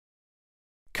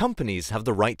Companies have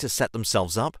the right to set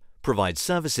themselves up, provide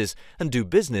services, and do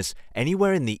business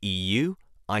anywhere in the EU,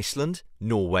 Iceland,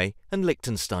 Norway, and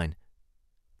Liechtenstein.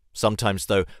 Sometimes,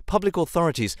 though, public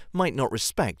authorities might not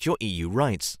respect your EU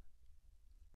rights.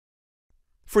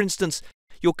 For instance,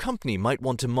 your company might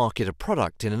want to market a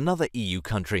product in another EU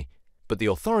country, but the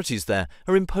authorities there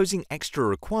are imposing extra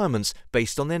requirements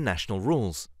based on their national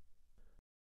rules.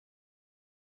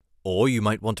 Or you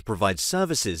might want to provide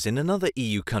services in another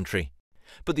EU country,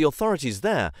 but the authorities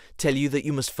there tell you that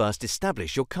you must first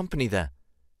establish your company there.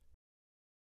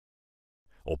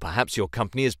 Or perhaps your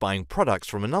company is buying products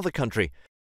from another country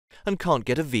and can't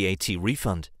get a VAT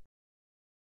refund.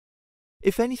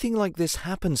 If anything like this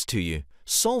happens to you,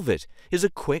 SOLVIT is a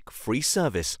quick, free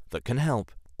service that can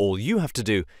help. All you have to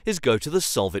do is go to the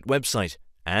SOLVIT website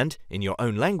and, in your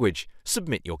own language,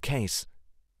 submit your case.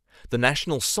 The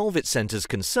national SOLVIT centres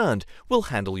concerned will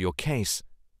handle your case.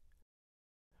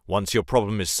 Once your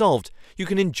problem is solved, you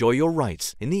can enjoy your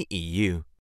rights in the EU.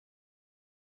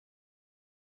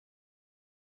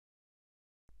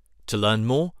 To learn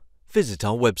more, visit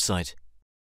our website.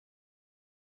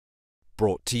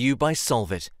 Brought to you by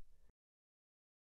SOLVIT.